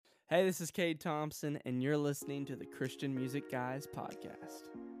Hey, this is Cade Thompson, and you're listening to the Christian Music Guys podcast.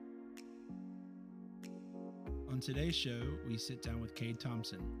 On today's show, we sit down with Cade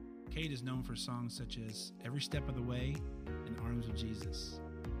Thompson. Cade is known for songs such as Every Step of the Way and Arms of Jesus.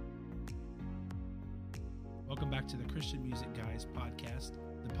 Welcome back to the Christian Music Guys podcast,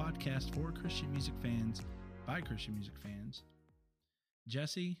 the podcast for Christian music fans by Christian music fans.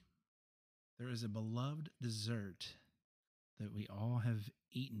 Jesse, there is a beloved dessert that we all have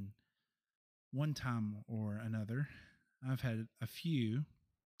eaten one time or another. I've had a few,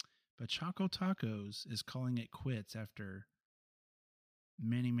 but Choco Tacos is calling it quits after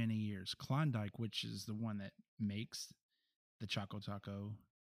many, many years. Klondike, which is the one that makes the Choco Taco,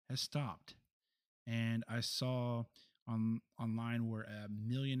 has stopped. And I saw online where a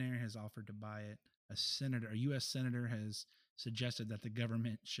millionaire has offered to buy it. A U.S. senator has suggested that the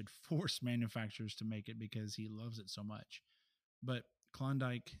government should force manufacturers to make it because he loves it so much. But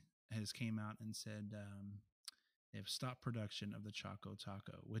Klondike has came out and said they have stopped production of the Choco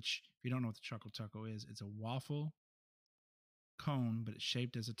Taco, which, if you don't know what the Choco Taco is, it's a waffle cone, but it's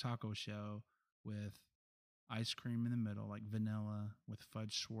shaped as a taco shell with ice cream in the middle, like vanilla, with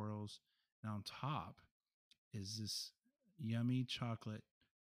fudge swirls. And on top is this yummy chocolate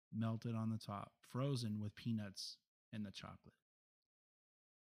melted on the top, frozen with peanuts in the chocolate.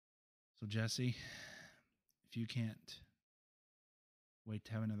 So, Jesse, if you can't wait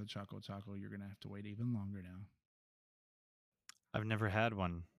to have another Choco Taco, you're going to have to wait even longer now. I've never had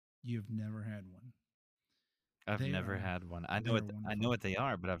one. You've never had one. I've never had one. I know what they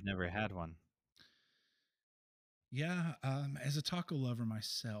are, but I've never had one. Yeah, as a taco lover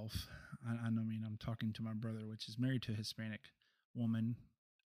myself, I'm talking to my brother, which is married to a Hispanic woman,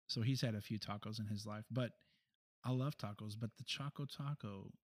 so he's had a few tacos in his life. But I love tacos, but the Choco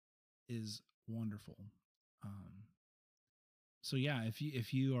Taco is wonderful. So yeah,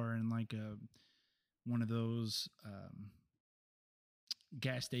 if you are in like one of those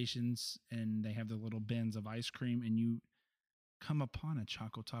gas stations and they have the little bins of ice cream, and you come upon a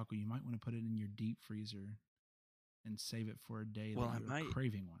Choco Taco, you might want to put it in your deep freezer and save it for a day that you're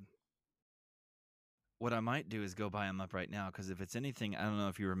craving one. What I might do is go buy them up right now, because if it's anything, I don't know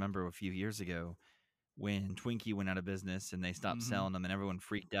if you remember a few years ago when Twinkie went out of business and they stopped selling them and everyone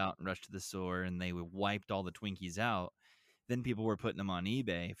freaked out and rushed to the store and they wiped all the Twinkies out. Then people were putting them on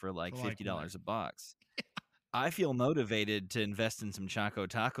eBay for like $50 a box. I feel motivated to invest in some Choco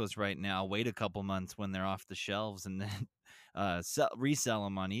Tacos right now, wait a couple months when they're off the shelves, and then resell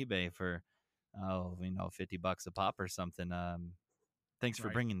them on eBay for $50 a pop or something. Thanks for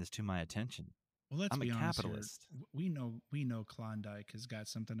bringing this to my attention. Well, let's be honest capitalist. Here. We know Klondike has got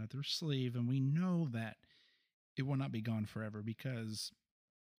something up their sleeve, and we know that it will not be gone forever, because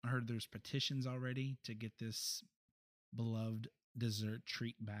I heard there's petitions already to get this beloved dessert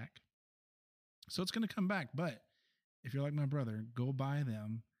treat back. So it's going to come back. But if you're like my brother, go buy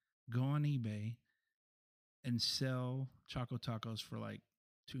them, go on eBay, and sell Choco Tacos for like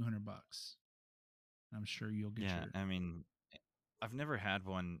 $200. I'm sure you'll get your... I mean, I've never had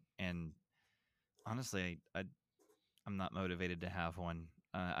one, and honestly, I'm not motivated to have one.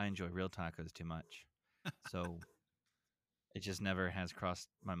 I enjoy real tacos too much. So it just never has crossed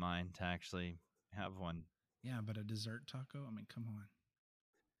my mind to actually have one. Yeah, but a dessert taco? I mean, come on.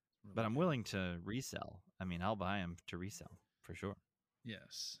 Really but I'm willing to resell. I mean, I'll buy them to resell for sure.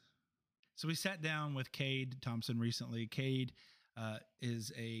 Yes. So we sat down with Cade Thompson recently. Cade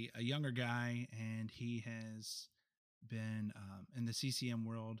is a younger guy, and he has been in the CCM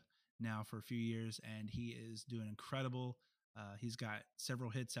world now for a few years, and he is doing incredible. He's got several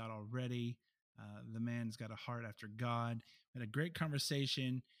hits out already. The man's got a heart after God. We had a great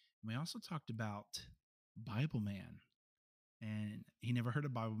conversation. And we also talked about Bible Man, and he never heard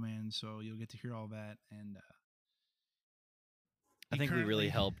of Bible Man, so you'll get to hear all that. And I think we really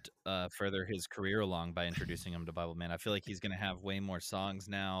helped further his career along by introducing him to Bible Man. I feel like he's going to have way more songs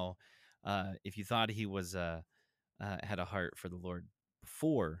now. If you thought he was had a heart for the Lord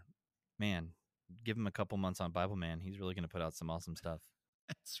before, man, give him a couple months on Bible Man. He's really going to put out some awesome stuff.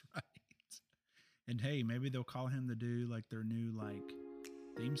 That's right. And hey, maybe they'll call him to do like their new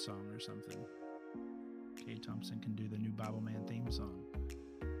theme song or something. Cade Thompson can do the new Bible Man theme song.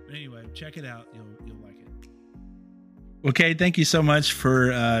 But anyway, check it out. You'll like it. Well, Cade, thank you so much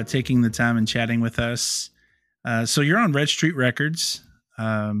for taking the time and chatting with us. So you're on Red Street Records,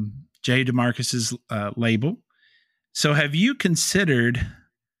 Jay DeMarcus's label. So have you considered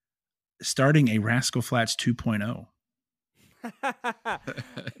starting a Rascal Flatts 2.0?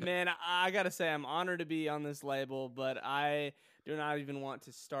 Man, I gotta say I'm honored to be on this label, but I do not even want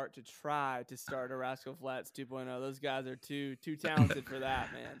to try to start a Rascal Flatts 2.0. Those guys are too talented for that,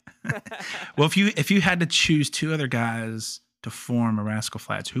 man. Well, if you had to choose two other guys to form a Rascal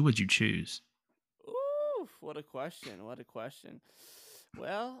Flatts, who would you choose? Ooh, what a question! What a question.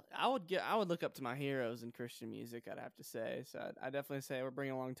 Well, I would look up to my heroes in Christian music. I'd have to say. So I definitely say we're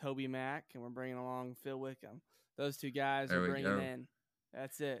bringing along Toby Mac and we're bringing along Phil Wickham. Those two guys There we're we bringing go. in.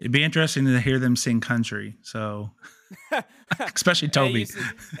 That's it. It'd be interesting to hear them sing country. So, especially Toby.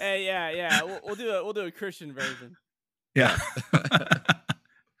 Hey, yeah. We'll do a Christian version. Yeah.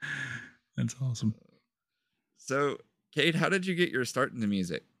 That's awesome. So, Cade, how did you get your start into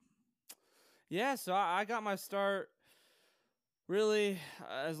music? Yeah, so I got my start really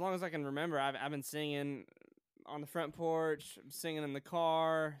as long as I can remember. I've been singing on the front porch, singing in the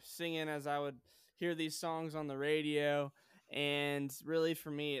car, singing as I would hear these songs on the radio. And really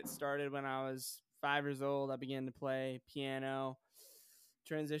for me, it started when I was 5 years old. I began to play piano,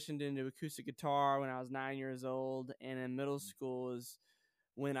 transitioned into acoustic guitar when I was 9 years old. And in middle school is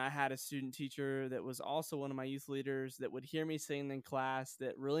when I had a student teacher that was also one of my youth leaders that would hear me sing in class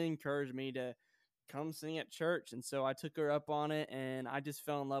that really encouraged me to come sing at church. And so I took her up on it, and I just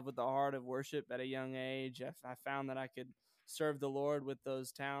fell in love with the heart of worship at a young age. I found that I could serve the Lord with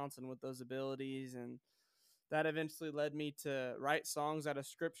those talents and with those abilities, and that eventually led me to write songs out of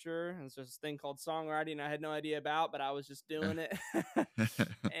scripture. And it's just this thing called songwriting I had no idea about, but I was just doing it.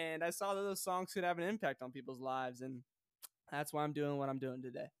 And I saw that those songs could have an impact on people's lives, and that's why I'm doing what I'm doing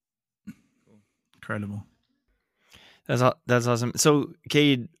today. Incredible. That's awesome. So,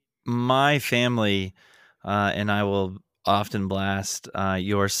 Cade, my family and I will often blast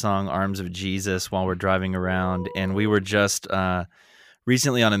your song "Arms of Jesus" while we're driving around, and we were just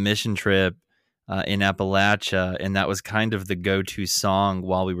recently on a mission trip in Appalachia, and that was kind of the go-to song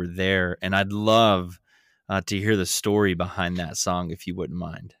while we were there. And I'd love to hear the story behind that song, if you wouldn't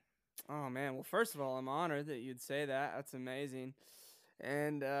mind. Oh man! Well, first of all, I'm honored that you'd say that. That's amazing.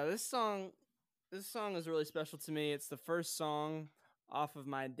 And this song is really special to me. It's the first song off of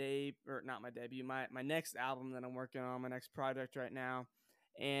my my next album that I'm working on, my next project right now.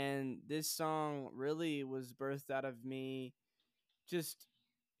 And this song really was birthed out of me just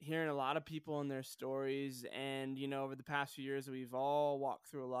hearing a lot of people and their stories. And over the past few years, we've all walked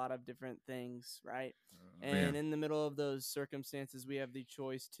through a lot of different things, right? And in the middle of those circumstances, we have the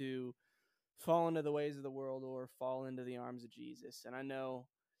choice to fall into the ways of the world or fall into the arms of Jesus. And I know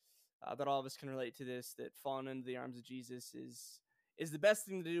that all of us can relate to this, that falling into the arms of Jesus is the best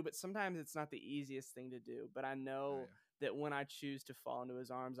thing to do, but sometimes it's not the easiest thing to do. But I know that when I choose to fall into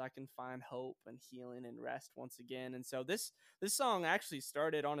his arms, I can find hope and healing and rest once again. And so this song actually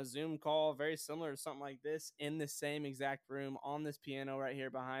started on a Zoom call, very similar to something like this, in the same exact room on this piano right here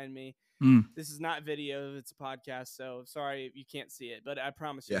behind me. This is not video, it's a podcast, so sorry if you can't see it, but I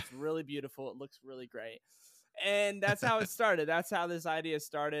promise you it's really beautiful. It looks really great. And that's how it started. That's how this idea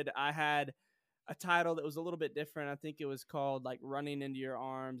started. I had a title that was a little bit different. I think it was called like Running Into Your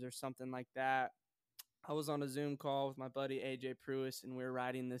Arms or something like that. I was on a Zoom call with my buddy AJ Pruis, and we were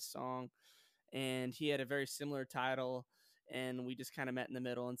writing this song, and he had a very similar title, and we just kind of met in the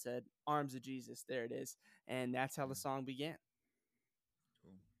middle and said, Arms of Jesus, there it is. And that's how the song began.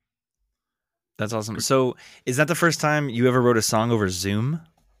 That's awesome. So, is that the first time you ever wrote a song over Zoom?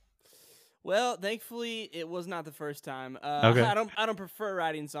 Well, thankfully, it was not the first time. Okay. I don't prefer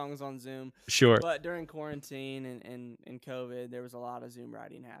writing songs on Zoom. Sure. But during quarantine and COVID, there was a lot of Zoom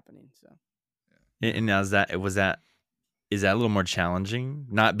writing happening. So. And now is that a little more challenging?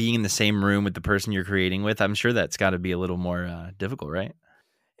 Not being in the same room with the person you're creating with, I'm sure that's got to be a little more difficult, right?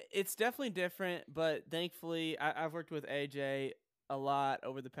 It's definitely different, but thankfully, I've worked with AJ a lot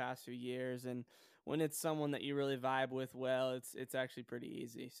over the past few years, and when it's someone that you really vibe with well, it's actually pretty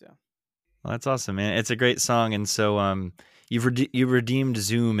easy. So. Well, that's awesome, man. It's a great song, and so you've redeemed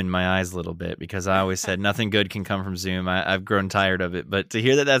Zoom in my eyes a little bit, because I always said nothing good can come from Zoom. I've grown tired of it, but to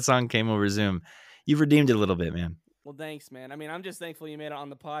hear that song came over Zoom, you've redeemed it a little bit, man. Well, thanks, man. I mean, I'm just thankful you made it on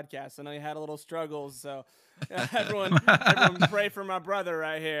the podcast. I know you had a little struggles, so everyone pray for my brother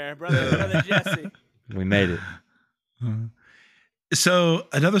right here, brother Jesse. We made it. So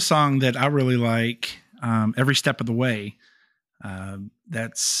another song that I really like, Every Step of the Way.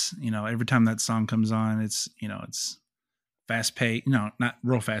 That's, every time that song comes on, it's fast paced, not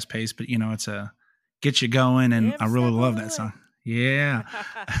real fast paced, but it's get you going. And I really love that song. Yeah.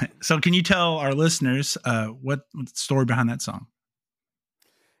 So can you tell our listeners, what the story behind that song?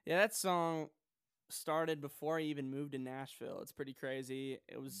 Yeah, that song started before I even moved to Nashville. It's pretty crazy.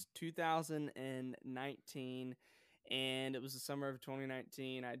 It was 2019. And it was the summer of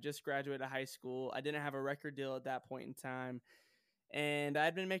 2019. I just graduated high school. I didn't have a record deal at that point in time. And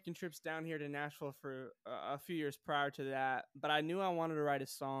I'd been making trips down here to Nashville for a few years prior to that. But I knew I wanted to write a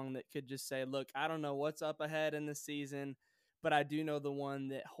song that could just say, look, I don't know what's up ahead in the season, but I do know the one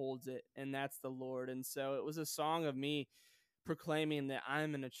that holds it, and that's the Lord. And so it was a song of me proclaiming that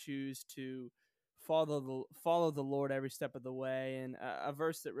I'm going to choose to follow the Lord every step of the way. And a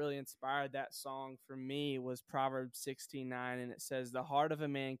verse that really inspired that song for me was Proverbs 16:9, and it says, the heart of a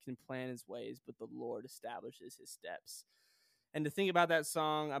man can plan his ways, but the Lord establishes his steps. And to think about that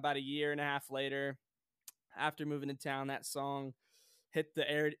song about a year and a half later, after moving to town, that song hit the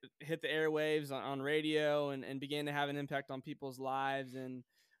airwaves on radio and began to have an impact on people's lives, and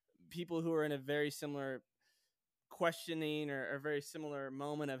people who are in a very similar questioning or very similar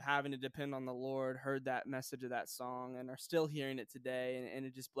moment of having to depend on the Lord heard that message of that song and are still hearing it today. And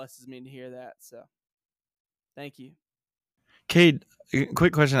it just blesses me to hear that. So thank you. Cade,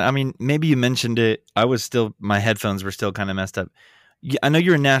 quick question. I mean, maybe you mentioned it. My headphones were still kind of messed up. I know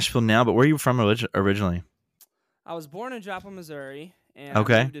you're in Nashville now, but where are you from originally? I was born in Joplin, Missouri, and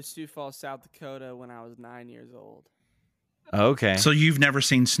Okay. I moved to Sioux Falls, South Dakota when I was 9 years old. Okay. So you've never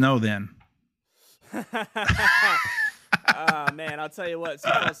seen snow then? Man, I'll tell you what, Sioux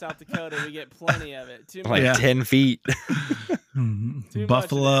Falls, South Dakota, we get plenty of it. Too much. Like 10 feet. Too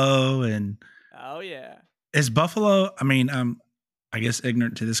Buffalo and... Oh, yeah. Is buffalo, I mean, I guess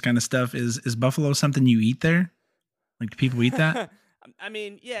ignorant to this kind of stuff, is buffalo something you eat there? Like, do people eat that? I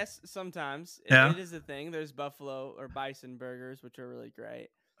mean, yes, sometimes. Yeah. It is a thing. There's buffalo or bison burgers, which are really great.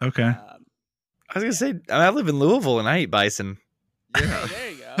 Okay. I was going to say, I live in Louisville and I eat bison. Yeah. Hey,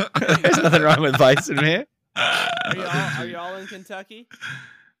 there you go. There's nothing wrong with bison, man. Are you all in Kentucky?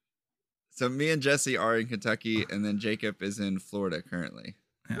 So me and Jesse are in Kentucky, and then Jacob is in Florida currently.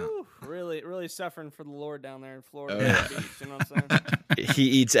 Yeah. Whew, really suffering for the Lord down there in Florida. Oh, yeah. Beach, you know what I'm saying? He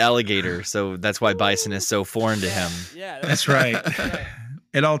eats alligator, so that's why bison is so foreign to him. Yeah, That's right.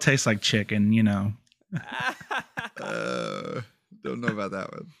 It all tastes like chicken, you know. Don't know about that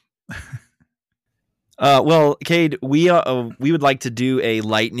one. Well, Cade, we would like to do a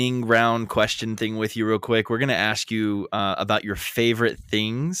lightning round question thing with you real quick. We're going to ask you about your favorite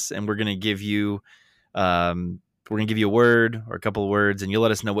things, and we're going to give you a word or a couple of words, and you'll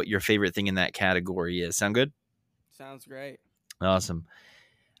let us know what your favorite thing in that category is. Sound good? Sounds great. Awesome.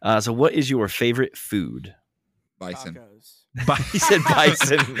 So what is your favorite food? Bison. Tacos. He said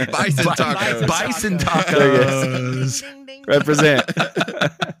bison. Bison tacos. Bison tacos. Ding, ding, ding, ding. Represent.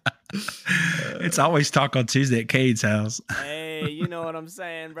 It's always Taco Tuesday at Cade's house. Hey, you know what I'm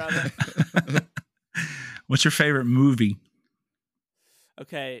saying, brother. What's your favorite movie?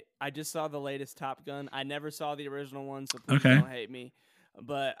 Okay, I just saw the latest Top Gun. I never saw the original one, so please Okay. don't hate me.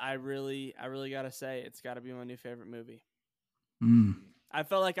 But I really gotta say it's gotta be my new favorite movie. Mm. I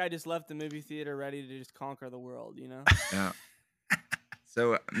felt like I just left the movie theater ready to just conquer the world, you know? Yeah.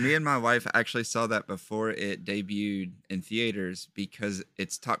 So me and my wife actually saw that before it debuted in theaters because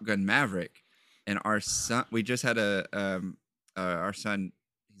it's Top Gun Maverick, and our son. We just had our son.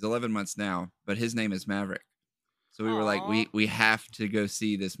 He's 11 months now, but his name is Maverick. So we were like, we have to go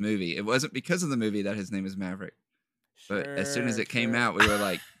see this movie. It wasn't because of the movie that his name is Maverick, but as soon as it came out, we were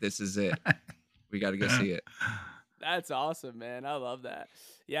like, this is it. We got to go see it. That's awesome, man. I love that.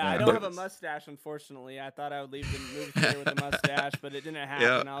 Yeah, Yeah, I don't but- have a mustache, unfortunately. I thought I would leave the movie theater with a mustache, but it didn't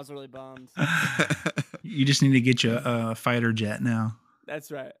happen. Yeah. I was really bummed. You just need to get you a fighter jet now.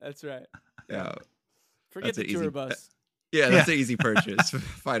 That's right. That's right. Yeah. Forget That's the an tour easy- bus. Yeah, that's an easy purchase.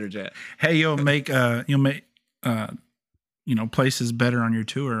 Fighter jet. Hey, you'll make places better on your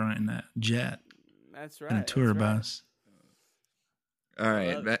tour in that jet That's right. than a tour that's right. bus. All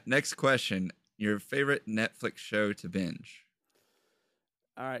love right. Next question. Your favorite Netflix show to binge?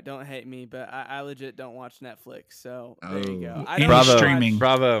 All right, don't hate me, but I legit don't watch Netflix, so there you go. Oh. I Any don't Bravo. streaming.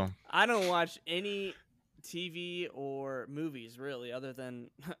 Bravo. I don't watch any TV or movies really, other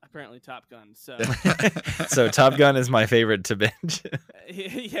than apparently Top Gun. So So Top Gun is my favorite to binge.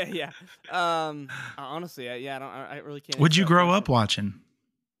 yeah. Honestly, I really can't. What'd you answer that grow up question. watching?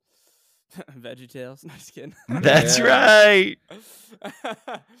 VeggieTales. No, just kidding. That's Yeah. right.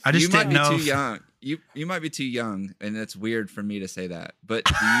 I just you might didn't be know. too if- young. You might be too young, and it's weird for me to say that. But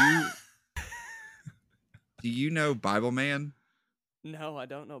do you know Bible Man? No, I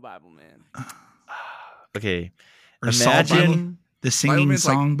don't know Bible Man. Okay. Or Salt Bible, Imagine. the singing Bibleman's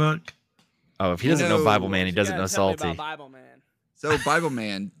like- songbook. Oh, if he You doesn't know know- Bible Man, he You doesn't gotta know tell me Salty. about Bible Man. So Bible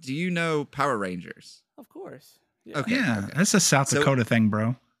Man, do you know Power Rangers? Of course. Yeah. Okay. Yeah, that's a South So- Dakota thing,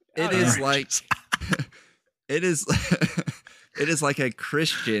 bro. Oh, It yeah. is like it is it is like a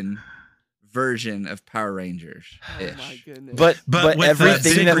Christian version of Power Rangers. Oh my goodness. But But with the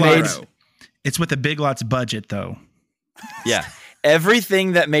everything big that made lots- It's with the Big Lots budget, though. yeah,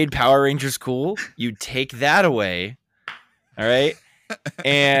 everything that made Power Rangers cool, you take that away. All right.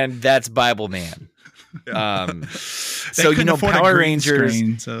 And that's Bible Man. So, Power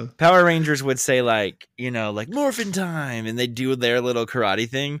Rangers, Power Rangers would say like Morphin Time, and they do their little karate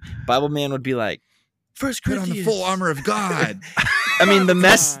thing. Bible Man would be like, First Put on Corinthians. the full armor of God. I mean, the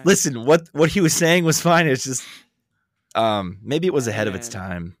mess. Listen, what he was saying was fine. It's just, maybe it was ahead of its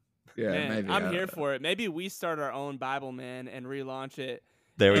time. Yeah, Man, maybe. I'm here for it. Maybe we start our own Bible Man and relaunch it.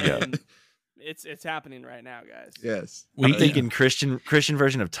 There we go. It's happening right now, guys. Yes. I'm thinking Christian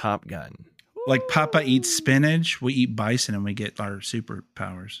version of Top Gun. Like Papa eats spinach, we eat bison, and we get our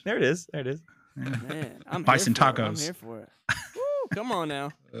superpowers. There it is. Yeah. Man, I'm Bison here for tacos. I'm here for it. Woo, come on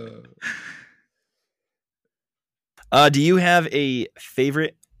now. Do you have a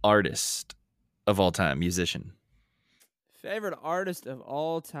favorite artist of all time, musician? Favorite artist of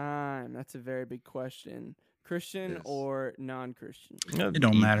all time? That's a very big question. Christian or non-Christian? It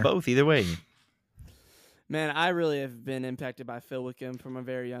don't matter. Both, either way. Man, I really have been impacted by Phil Wickham from a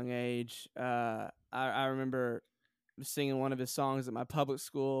very young age. I remember singing one of his songs at my public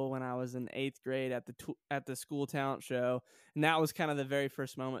school when I was in 8th grade at the school talent show, and that was kind of the very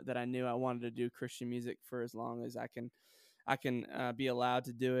first moment that I knew I wanted to do Christian music for as long as I can be allowed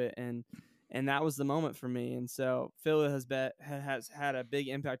to do it, and that was the moment for me. And so Phil has had a big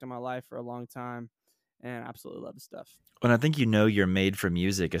impact on my life for a long time, and I absolutely love his stuff. Well, I think you're made for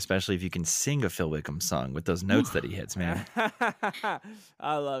music, especially if you can sing a Phil Wickham song with those notes that he hits, man.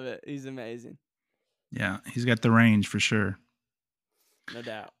 I love it. He's amazing. Yeah, he's got the range for sure. No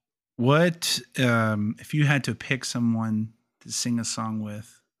doubt. What, if you had to pick someone to sing a song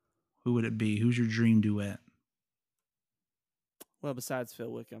with, who would it be? Who's your dream duet? Well, besides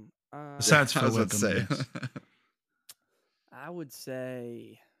Phil Wickham. Besides Phil Wickham, yes. I would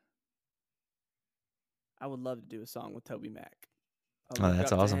say I would love to do a song with Toby Mac. Oh,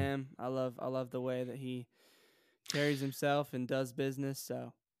 that's awesome. Him. I love the way that he carries himself and does business.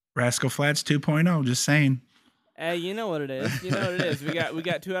 So Rascal Flatts 2.0, just saying. Hey, you know what it is. You know what it is. We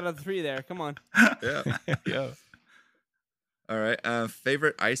got 2 out of the 3 there. Come on. Yeah. Yeah. All right.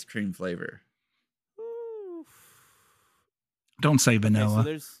 Favorite ice cream flavor? Ooh. Don't say vanilla. Okay, so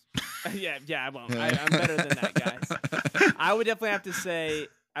there's I won't. I'm better than that, guys. I would definitely have to say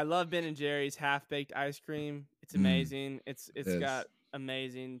I love Ben & Jerry's half-baked ice cream. It's amazing. It's got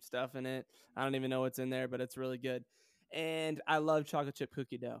amazing stuff in it. I don't even know what's in there, but it's really good. And I love chocolate chip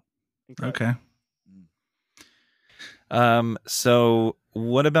cookie dough. Incredible. Okay. So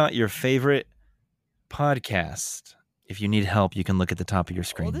what about your favorite podcast? If you need help, you can look at the top of your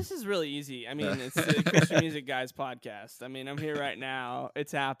screen. Well, this is really easy. I mean, it's the Christian Music Guys podcast. I mean, I'm here right now.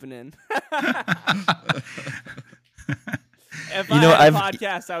 It's happening. If I had a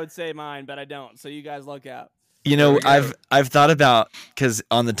podcast, I would say mine, but I don't. So you guys look out. I've thought about, because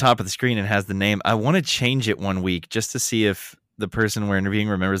on the top of the screen it has the name. I want to change it one week just to see if the person we're interviewing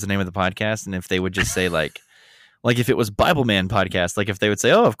remembers the name of the podcast, and if they would just say like if it was Bible Man podcast, like if they would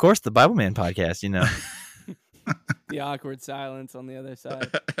say, "Oh, of course, the Bible Man podcast," The awkward silence on the other side.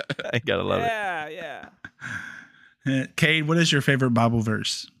 I gotta love it. Yeah. Cade, what is your favorite Bible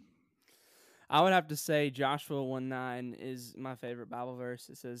verse? I would have to say Joshua 1:9 is my favorite Bible verse.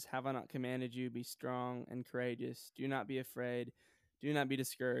 It says, "Have I not commanded you, be strong and courageous. Do not be afraid. Do not be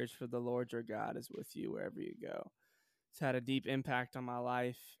discouraged, for the Lord your God is with you wherever you go." It's had a deep impact on my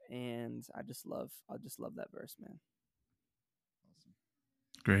life, and I just love that verse, man.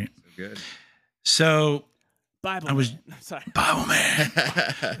 Great. So good. So Bible Man.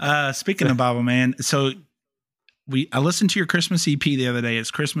 Speaking of Bible Man, so I listened to your Christmas EP the other day.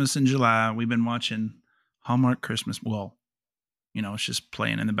 It's Christmas in July. We've been watching Hallmark Christmas. Well, it's just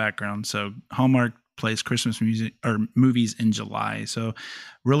playing in the background. So Hallmark plays Christmas music or movies in July. So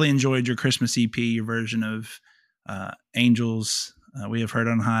really enjoyed your Christmas EP, your version of Angels We Have Heard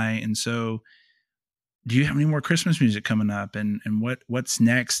on High. And so do you have any more Christmas music coming up? And what's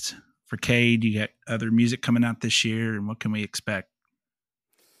next for Cade? You got other music coming out this year, and what can we expect?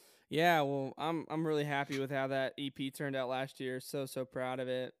 Yeah, well, I'm really happy with how that EP turned out last year. So proud of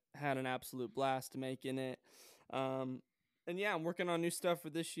it. Had an absolute blast making it. And yeah, I'm working on new stuff for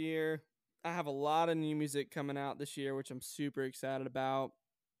this year. I have a lot of new music coming out this year, which I'm super excited about.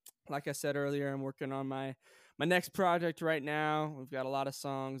 Like I said earlier, I'm working on my next project right now. We've got a lot of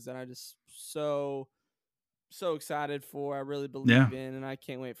songs that I just so excited for. I really believe in, and I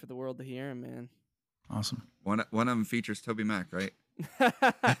can't wait for the world to hear them, man. Awesome. One of them features Toby Mac, right?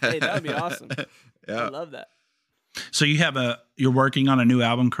 Hey, that would be awesome. Yeah. I love that. So you're working on a new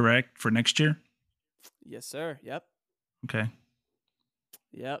album, correct, for next year? Yes, sir. Yep. Okay.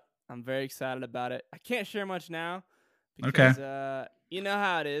 Yep. I'm very excited about it. I can't share much now because Okay. you know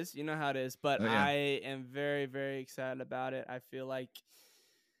how it is. You know how it is. But Oh yeah. I am very, very excited about it. I feel like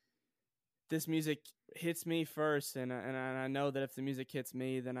this music hits me first, and I know that if the music hits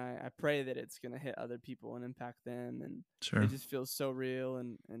me, then I pray that it's gonna hit other people and impact them, and Sure. it just feels so real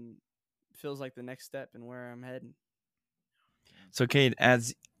and feels like the next step in where I'm heading. So, Cade,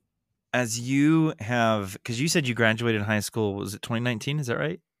 as you have, because you said you graduated high school, was it 2019? Is that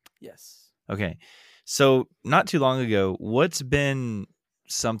right? Yes. Okay. So not too long ago, what's been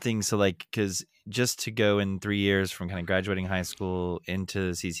something, so like, because just to go in 3 years from kind of graduating high school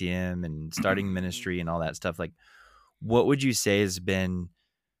into CCM and starting ministry and all that stuff, like what would you say has been,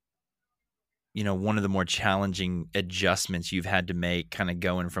 one of the more challenging adjustments you've had to make, kind of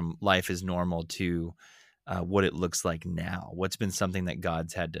going from life as normal to what it looks like now? What's been something that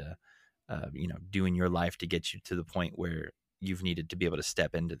God's had to, do in your life to get you to the point where you've needed to be able to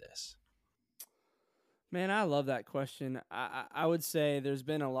step into this? Man, I love that question. I would say there's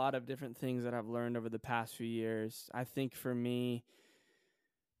been a lot of different things that I've learned over the past few years. I think for me,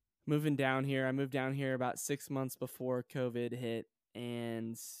 moving down here, I moved down here about 6 months before COVID hit,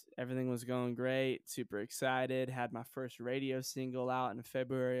 and everything was going great. Super excited. Had my first radio single out in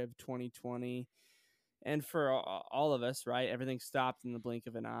February of 2020. And for all of us, right, everything stopped in the blink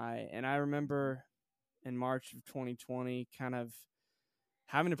of an eye. And I remember in March of 2020 kind of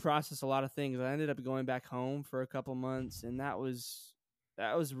having to process a lot of things. I ended up going back home for a couple months, and that was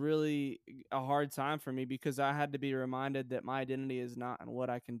really a hard time for me because I had to be reminded that my identity is not in what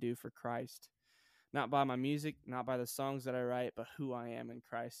I can do for Christ. Not by my music, not by the songs that I write, but who I am in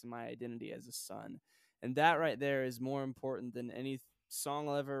Christ and my identity as a son. And that right there is more important than any song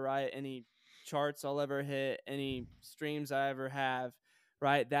I'll ever write, any charts I'll ever hit, any streams I ever have,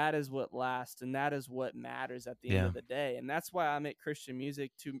 right? That is what lasts and that is what matters at the end Yeah. of the day. And that's why I make Christian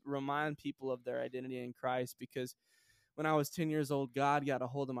music, to remind people of their identity in Christ, because when I was 10 years old, God got a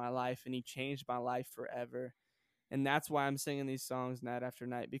hold of my life and he changed my life forever. And that's why I'm singing these songs night after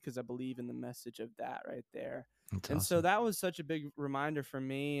night, because I believe in the message of that right there. That's And so awesome. that was such a big reminder for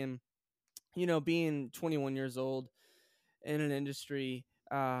me. And, being 21 years old in an industry,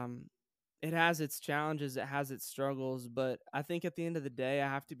 it has its challenges, it has its struggles, but I think at the end of the day, I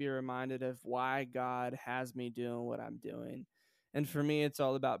have to be reminded of why God has me doing what I'm doing. And for me, it's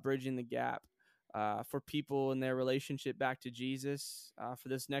all about bridging the gap for people in their relationship back to Jesus, for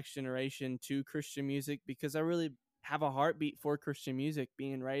this next generation to Christian music, because I really have a heartbeat for Christian music,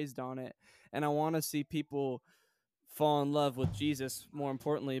 being raised on it. And I want to see people fall in love with Jesus, more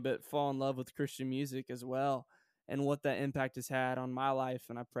importantly, but fall in love with Christian music as well, and what that impact has had on my life.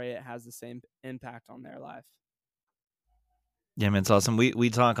 And I pray it has the same impact on their life. Yeah, man, it's awesome. We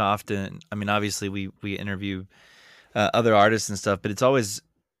talk often. I mean, obviously, we interview other artists and stuff, but it's always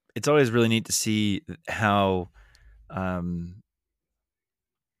really neat to see how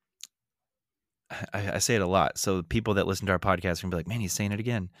I say it a lot. So people that listen to our podcast can be like, "Man, he's saying it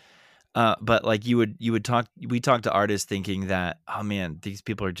again." But like we talk to artists thinking that, oh man, these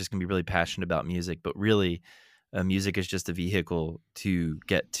people are just gonna be really passionate about music, but really, music is just a vehicle to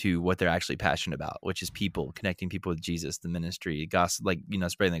get to what they're actually passionate about, which is people, connecting people with Jesus, the ministry, gospel, like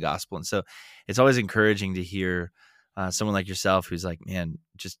spreading the gospel. And so, it's always encouraging to hear someone like yourself who's like, man,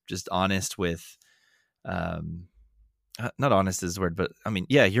 just honest with, not honest is the word, but I mean,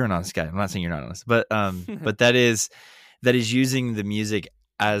 yeah, you're an honest guy. I'm not saying you're not honest, but but that is using the music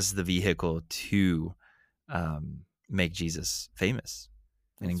as the vehicle to make Jesus famous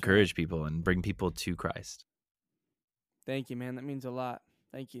and That's encourage right. people and bring people to Christ. Thank you, man. That means a lot.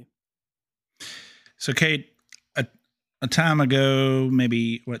 Thank you. So, Cade, a time ago,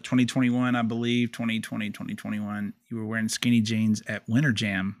 maybe 2021, I believe, 2020, 2021, you were wearing skinny jeans at Winter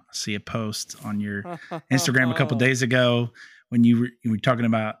Jam. I see a post on your Instagram a couple days ago when you were talking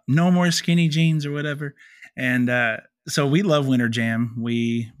about no more skinny jeans or whatever. And so we love Winter Jam.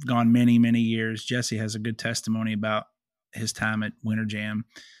 We've gone many, many years. Jesse has a good testimony about his time at Winter Jam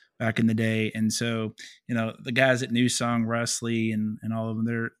back in the day. And so, the guys at New Song, Russ Lee, and all of them,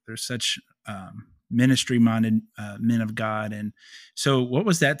 they're such ministry minded men of God. And so, what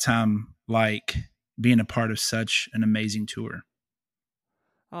was that time like, being a part of such an amazing tour?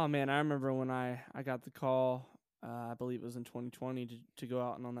 Oh man, I remember when I got the call. I believe it was in 2020 to go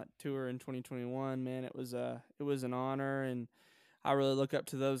out and on that tour in 2021. Man, it was an honor, and I really look up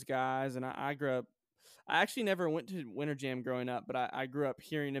to those guys. And I grew up. I actually never went to Winter Jam growing up, but I grew up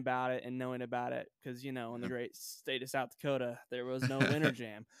hearing about it and knowing about it because, in the great state of South Dakota, there was no Winter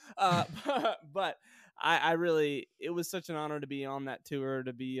Jam. But I really, it was such an honor to be on that tour,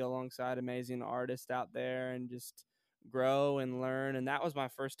 to be alongside amazing artists out there and just grow and learn. And that was my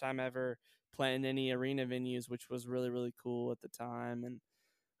first time ever play in any arena venues, which was really, really cool at the time. And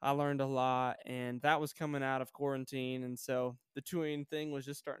I learned a lot, and that was coming out of quarantine. And so the touring thing was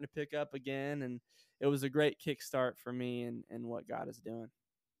just starting to pick up again. And it was a great kickstart for me and what God is doing.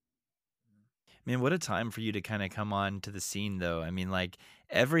 Man, what a time for you to kind of come on to the scene, though. I mean, like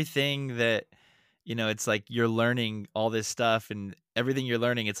everything that, it's like you're learning all this stuff, and everything you're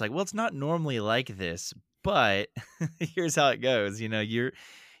learning, it's like, well, it's not normally like this, but here's how it goes. You're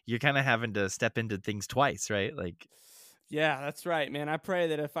kind of having to step into things twice, right? Like, yeah, that's right, man. I pray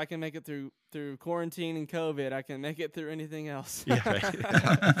that if I can make it through quarantine and COVID, I can make it through anything else. Yeah, right.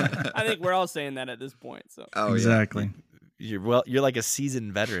 I think we're all saying that at this point. So exactly. You're like a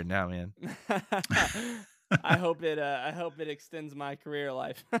seasoned veteran now, man. I hope it extends my career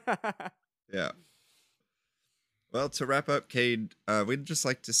life. Yeah. Well, to wrap up, Cade, we'd just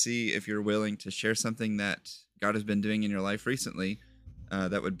like to see if you're willing to share something that God has been doing in your life recently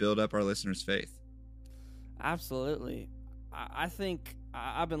that would build up our listeners' faith. Absolutely. I think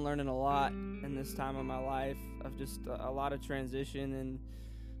I've been learning a lot in this time of my life of just a lot of transition and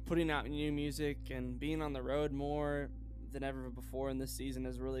putting out new music and being on the road more than ever before in this season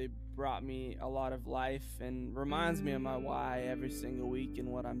has really brought me a lot of life and reminds me of my why every single week and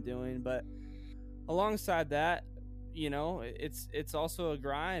what I'm doing. But alongside that, it's also a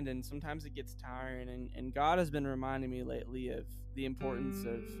grind, and sometimes it gets tiring, and God has been reminding me lately of the importance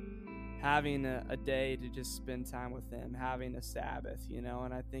of having a day to just spend time with Him, having a Sabbath, and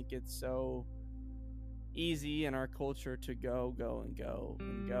I think it's so easy in our culture to go,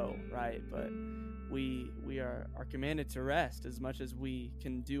 right? But we are commanded to rest. As much as we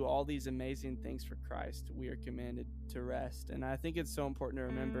can do all these amazing things for Christ, we are commanded to rest. And I think it's so important to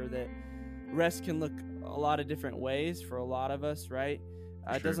remember that rest can look a lot of different ways for a lot of us, right?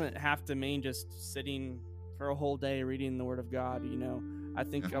 It doesn't have to mean just sitting for a whole day reading the Word of God, I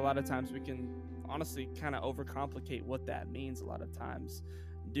think a lot of times we can honestly kind of overcomplicate what that means a lot of times.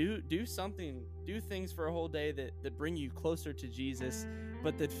 Do things for a whole day that bring you closer to Jesus,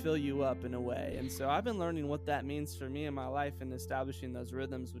 but that fill you up in a way. And so I've been learning what that means for me in my life and establishing those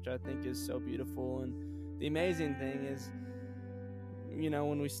rhythms, which I think is so beautiful. And the amazing thing is,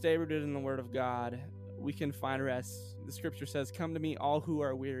 when we stay rooted in the Word of God, we can find rest. The scripture says, "Come to me, all who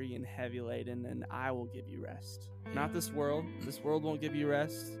are weary and heavy laden, and I will give you rest." Not this world. This world won't give you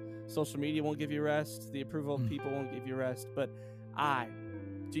rest. Social media won't give you rest. The approval of people won't give you rest. But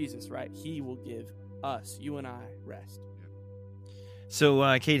Jesus, right? He will give us, you and I, rest.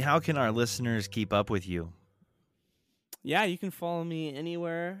 So, Cade, how can our listeners keep up with you? Yeah, you can follow me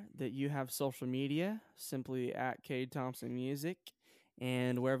anywhere that you have social media, simply at Cade Thompson Music.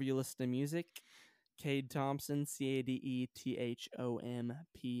 And wherever you listen to music, Cade Thompson, CadeThompson.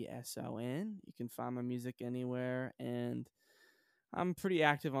 You can find my music anywhere, and I'm pretty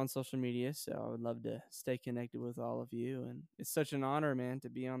active on social media, so I would love to stay connected with all of you. And it's such an honor, man, to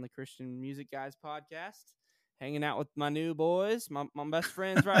be on the Christian Music Guys podcast, hanging out with my new boys, my best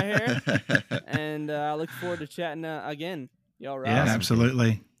friends right here. And I look forward to chatting again. Y'all right? Yeah,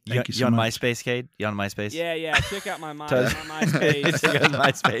 absolutely. Thank you so on much. MySpace, Cade? You on MySpace? Yeah. Check out my MySpace. Check out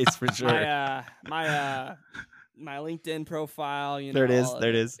MySpace for sure. My LinkedIn profile. There it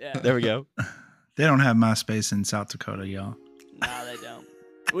is. Yeah. There we go. They don't have MySpace in South Dakota, y'all. No, they don't.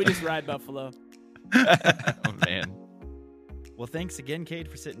 We just ride buffalo. Oh, man. Well, thanks again, Cade,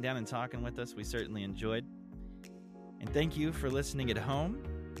 for sitting down and talking with us. We certainly enjoyed. And thank you for listening at home.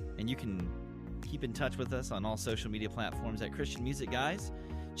 And you can keep in touch with us on all social media platforms at Christian Music Guys.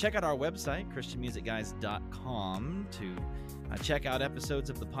 Check out our website, christianmusicguys.com, to check out episodes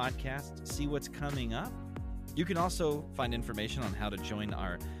of the podcast, see what's coming up. You can also find information on how to join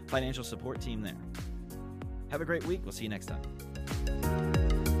our financial support team there. Have a great week. We'll see you next time.